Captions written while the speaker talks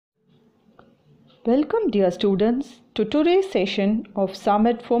Welcome dear students to today's session of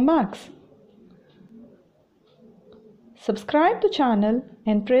Summit for Maths. Subscribe the channel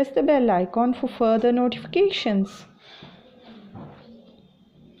and press the bell icon for further notifications.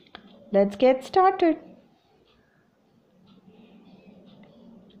 Let's get started.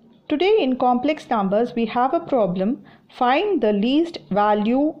 Today in complex numbers we have a problem. Find the least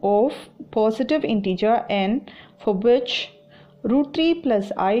value of positive integer n for which root 3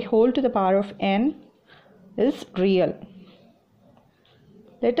 plus I whole to the power of n is real.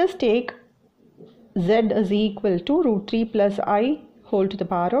 Let us take z is equal to root 3 plus I whole to the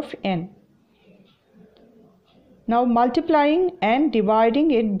power of n. Now multiplying and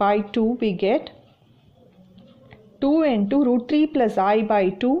dividing it by 2 we get 2 into root 3 plus I by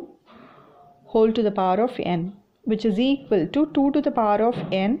 2 whole to the power of n, which is equal to 2 to the power of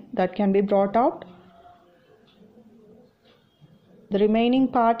n. That can be brought out. The remaining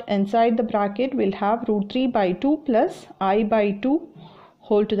part inside the bracket will have root 3 by 2 plus I by 2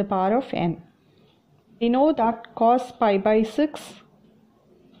 whole to the power of n. We know that cos pi by 6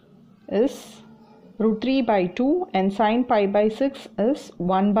 is root 3 by 2 and sin pi by 6 is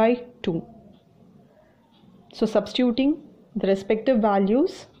 1 by 2. So substituting the respective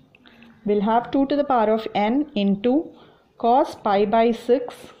values, we'll have 2 to the power of n into cos pi by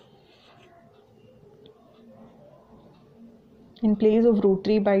 6 in place of root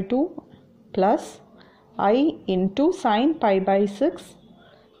 3 by 2 plus I into sin pi by 6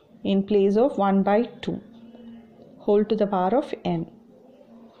 in place of 1 by 2 whole to the power of n.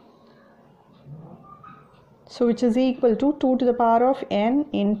 So which is equal to 2 to the power of n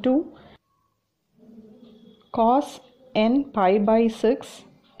into cos n pi by 6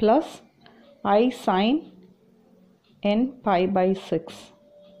 plus I sin n pi by 6.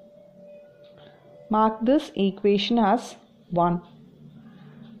 Mark this equation as 1.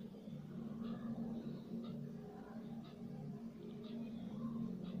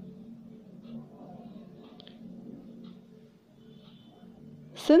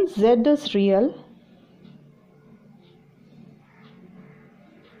 Since z is real,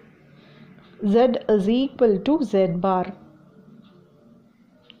 z is equal to z bar.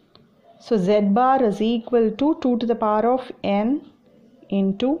 So z bar is equal to 2 to the power of n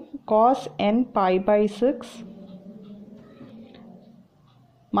into cos n pi by 6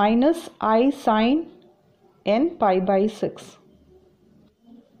 minus I sin n pi by 6.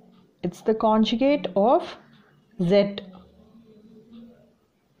 It's the conjugate of z.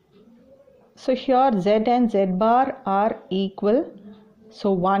 So here z and z bar are equal.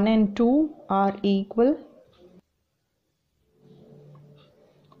 So 1 and 2 are equal.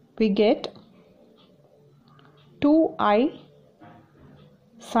 We get 2I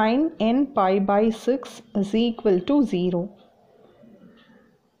sin n pi by 6 is equal to 0.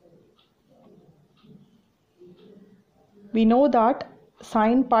 We know that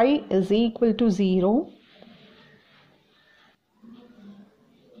sin pi is equal to 0.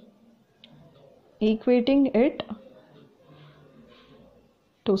 Equating it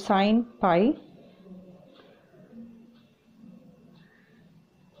to sin pi,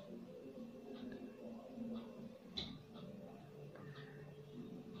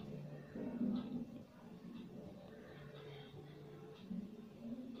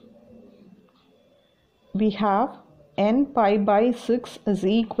 we have n pi by 6 is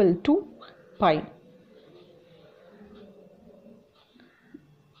equal to pi,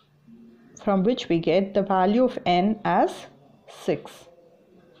 from which we get the value of n as 6.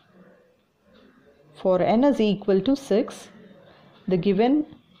 For n is equal to 6, the given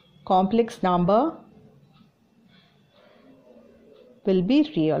complex number will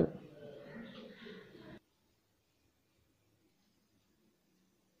be real.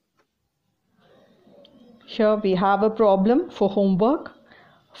 Here we have a problem for homework.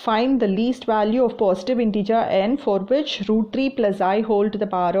 Find the least value of positive integer n for which root 3 plus I whole to the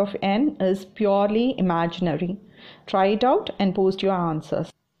power of n is purely imaginary. Try it out and post your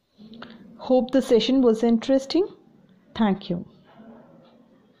answers. Hope the session was interesting. Thank you.